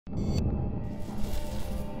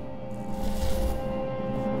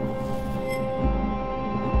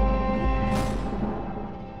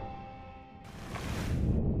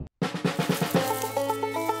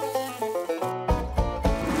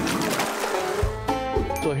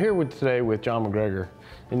So here today with John MacGregor,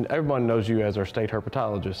 and everyone knows you as our state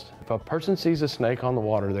herpetologist. If a person sees a snake on the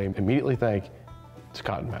water, they immediately think it's a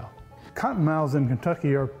cottonmouth. Cottonmouths in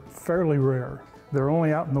Kentucky are fairly rare. They're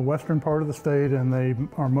only out in the western part of the state, and they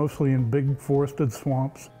are mostly in big forested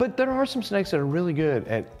swamps. But there are some snakes that are really good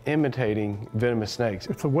at imitating venomous snakes.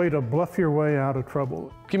 It's a way to bluff your way out of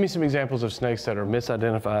trouble. Give me some examples of snakes that are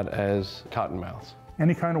misidentified as cottonmouths.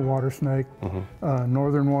 Any kind of water snake,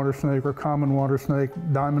 northern water snake or common water snake,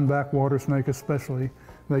 diamondback water snake especially,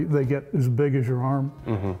 they get as big as your arm.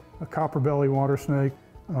 A copperbelly water snake,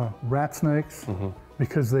 rat snakes,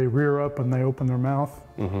 because they rear up and they open their mouth.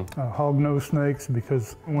 Hognose snakes,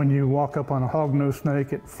 because when you walk up on a hognose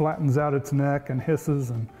snake, it flattens out its neck and hisses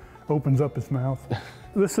and opens up its mouth.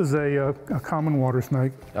 This is a common water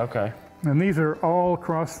snake. Okay. And these are all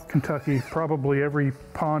across Kentucky. Probably every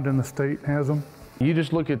pond in the state has them. You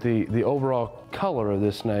just look at the overall color of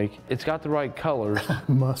this snake. It's got the right colors.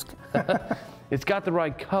 Musk. It's got the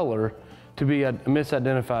right color to be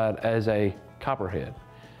misidentified as a copperhead.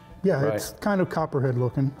 Yeah, Right. It's kind of copperhead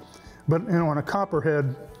looking. But you know, on a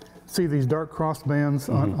copperhead, see these dark cross bands?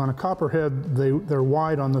 On a copperhead, they're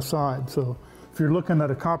wide on the side. So if you're looking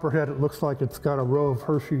at a copperhead, it looks like it's got a row of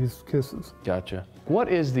Hershey's Kisses. Gotcha. What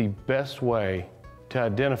is the best way to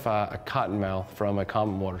identify a cottonmouth from a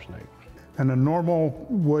common water snake? And a normal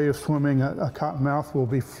way of swimming, a cottonmouth will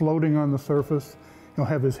be floating on the surface. He'll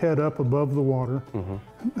have his head up above the water.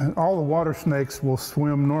 And all the water snakes will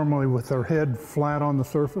swim normally with their head flat on the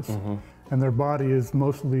surface, and their body is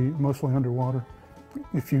mostly underwater.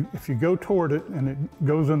 If you go toward it and it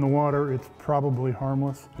goes in the water, it's probably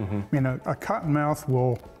harmless. I mean, a cottonmouth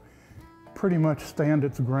will pretty much stand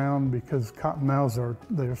its ground because cottonmouths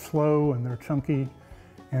they're slow and they're chunky,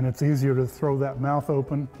 and it's easier to throw that mouth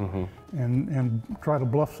open and try to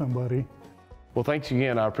bluff somebody. Well, thanks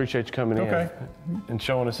again. I appreciate you coming in and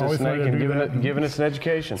showing us this Always snake wanted to and do that. giving us an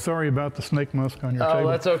education. Sorry about the snake musk on your table. Oh,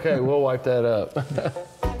 that's okay. We'll wipe that up.